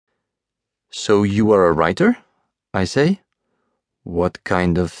So you are a writer? I say. What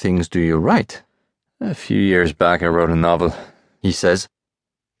kind of things do you write? A few years back I wrote a novel, he says,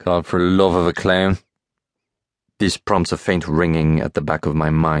 called For Love of a Clown. This prompts a faint ringing at the back of my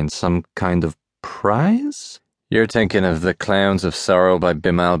mind. Some kind of prize? You're thinking of The Clowns of Sorrow by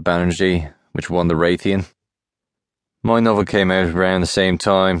Bimal Banerjee, which won the Raytheon. My novel came out around the same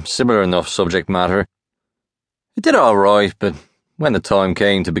time, similar enough subject matter. It did all right, but when the time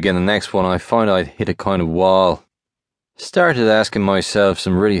came to begin the next one, I found I'd hit a kind of wall. Started asking myself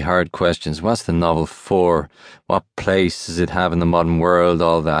some really hard questions. What's the novel for? What place does it have in the modern world?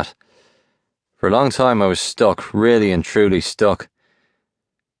 All that. For a long time I was stuck, really and truly stuck.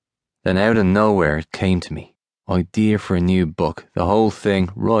 Then out of nowhere it came to me. Idea for a new book. The whole thing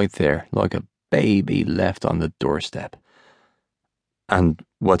right there, like a baby left on the doorstep. And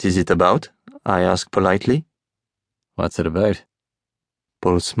what is it about? I ask politely. What's it about?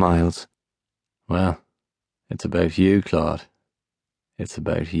 Bull smiles. Well, it's about you, Claude. It's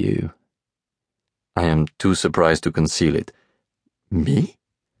about you. I am too surprised to conceal it. Me?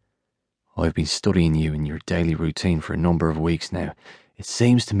 I've been studying you in your daily routine for a number of weeks now. It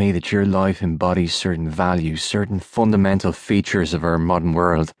seems to me that your life embodies certain values, certain fundamental features of our modern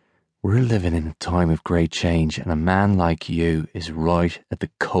world. We're living in a time of great change, and a man like you is right at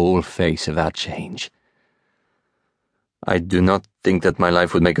the coal face of that change. I do not think that my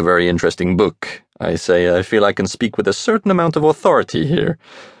life would make a very interesting book. I say, I feel I can speak with a certain amount of authority here.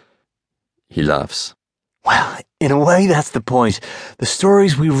 He laughs. Well, in a way, that's the point. The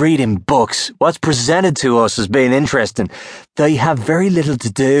stories we read in books, what's presented to us as being interesting, they have very little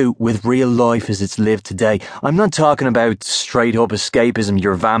to do with real life as it's lived today. I'm not talking about straight-up escapism,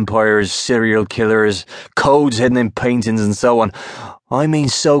 your vampires, serial killers, codes hidden in paintings and so on. I mean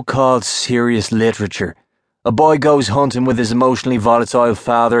so-called serious literature. A boy goes hunting with his emotionally volatile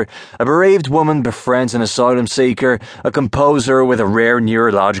father, a bereaved woman befriends an asylum seeker, a composer with a rare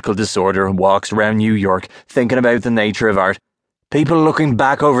neurological disorder walks around New York thinking about the nature of art. People looking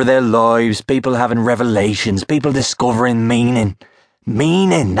back over their lives, people having revelations, people discovering meaning.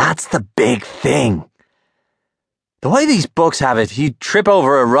 Meaning, that's the big thing. The way these books have it, you trip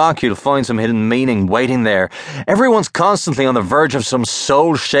over a rock, you'll find some hidden meaning waiting there. Everyone's constantly on the verge of some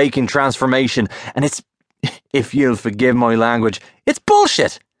soul-shaking transformation, and it's, if you'll forgive my language, it's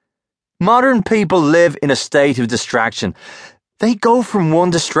bullshit. Modern people live in a state of distraction. They go from one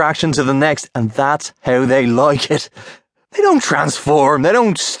distraction to the next, and that's how they like it. They don't transform, they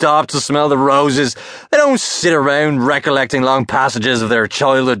don't stop to smell the roses, they don't sit around recollecting long passages of their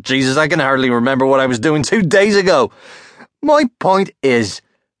childhood. Jesus, I can hardly remember what I was doing 2 days ago. My point is,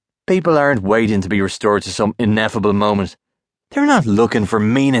 people aren't waiting to be restored to some ineffable moment. They're not looking for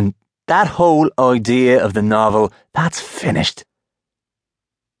meaning. That whole idea of the novel, that's finished.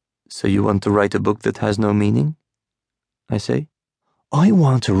 So you want to write a book that has no meaning? I say. I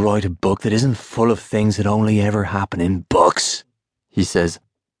want to write a book that isn't full of things that only ever happen in books, he says.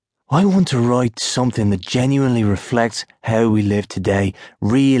 I want to write something that genuinely reflects how we live today.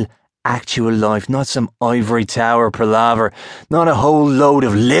 Real, actual life, not some ivory tower palaver, not a whole load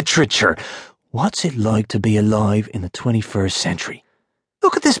of literature. What's it like to be alive in the 21st century?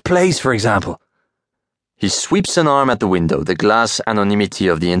 Look at this place, for example. He sweeps an arm at the window, the glass anonymity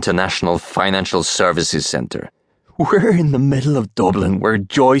of the International Financial Services Centre. We're in the middle of Dublin, where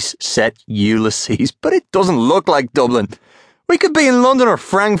Joyce set Ulysses, but it doesn't look like Dublin. We could be in London or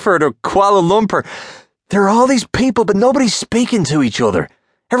Frankfurt or Kuala Lumpur. There are all these people, but nobody's speaking to each other.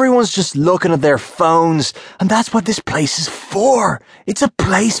 Everyone's just looking at their phones, and that's what this place is for. It's a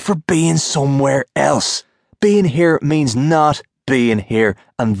place for being somewhere else. Being here means not being here,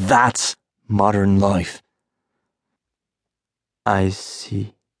 and that's modern life. I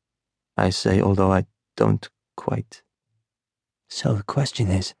see, I say, although I don't quite. So the question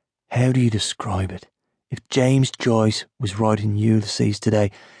is, how do you describe it? If James Joyce was writing Ulysses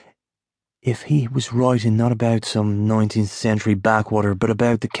today, if he was writing not about some 19th century backwater, but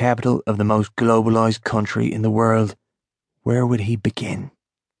about the capital of the most globalized country in the world, where would he begin?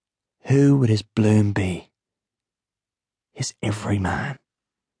 Who would his Bloom be? His everyman.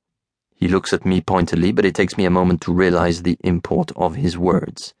 He looks at me pointedly, but it takes me a moment to realize the import of his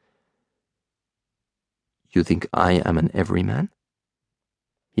words. You think I am an everyman?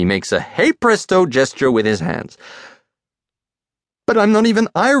 He makes a hey presto gesture with his hands. But I'm not even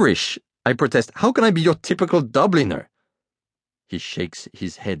Irish, I protest. How can I be your typical Dubliner? He shakes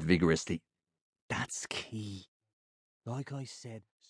his head vigorously. That's key. Like I said,